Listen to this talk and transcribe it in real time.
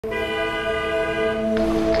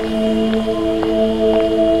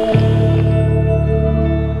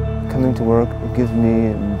work gives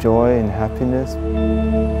me joy and happiness.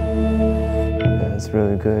 Yeah, it's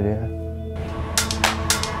really good, yeah.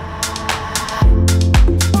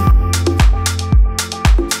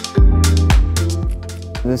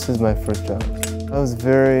 This is my first job. It was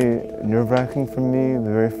very nerve-wracking for me,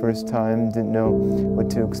 the very first time. Didn't know what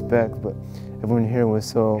to expect, but everyone here was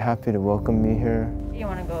so happy to welcome me here. You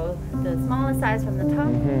want to go the smallest size from the top,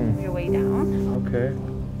 your way down. Okay.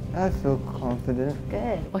 I feel confident.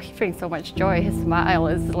 Good. Well, he brings so much joy. His smile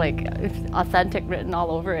is like authentic, written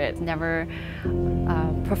all over it. Never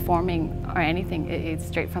performing or anything. It's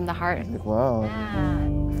straight from the heart. Like, wow. Yeah.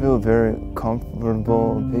 I feel very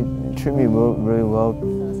comfortable. They treat me really well. So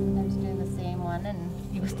sometimes doing the same one, and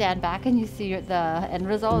you stand back and you see the end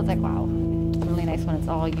result. It's like, wow, it's really nice when it's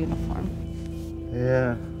all uniform.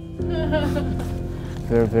 Yeah.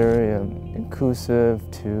 They're very inclusive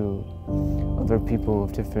to other people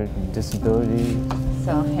with different disabilities.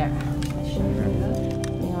 So here, I'll show you.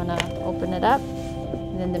 You want to open it up,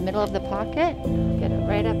 and in the middle of the pocket, get it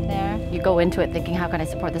right up there. You go into it thinking, how can I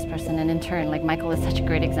support this person? And in turn, like Michael is such a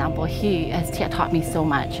great example. He has taught me so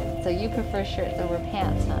much. So you prefer shirts over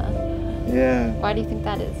pants, huh? Yeah. Why do you think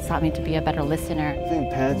that is? It's taught me to be a better listener. I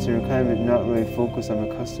think pants are kind of not really focused on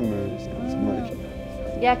the customers as much.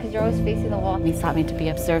 Yeah, because you're always facing the wall. He's taught me to be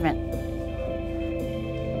observant.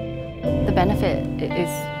 The benefit is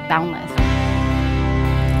boundless.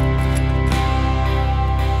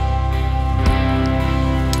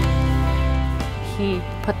 He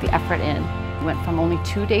put the effort in. He went from only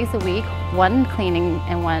 2 days a week, 1 cleaning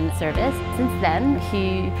and 1 service. Since then,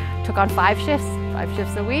 he took on 5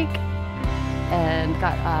 shifts a week, and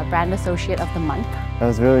got Brand Associate of the Month. That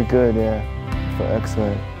was really good, yeah. I feel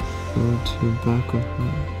excellent. Go to back of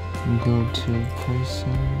her and go to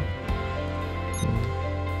pricing.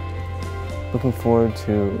 Looking forward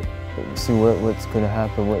to see what's going to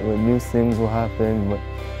happen, what new things will happen, what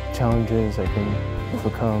challenges I can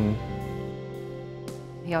overcome.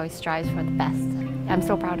 He always strives for the best. I'm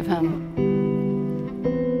so proud of him.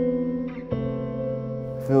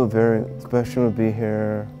 I feel very special to be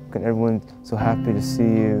here, and everyone's so happy to see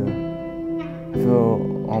you. I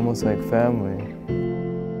feel almost like family.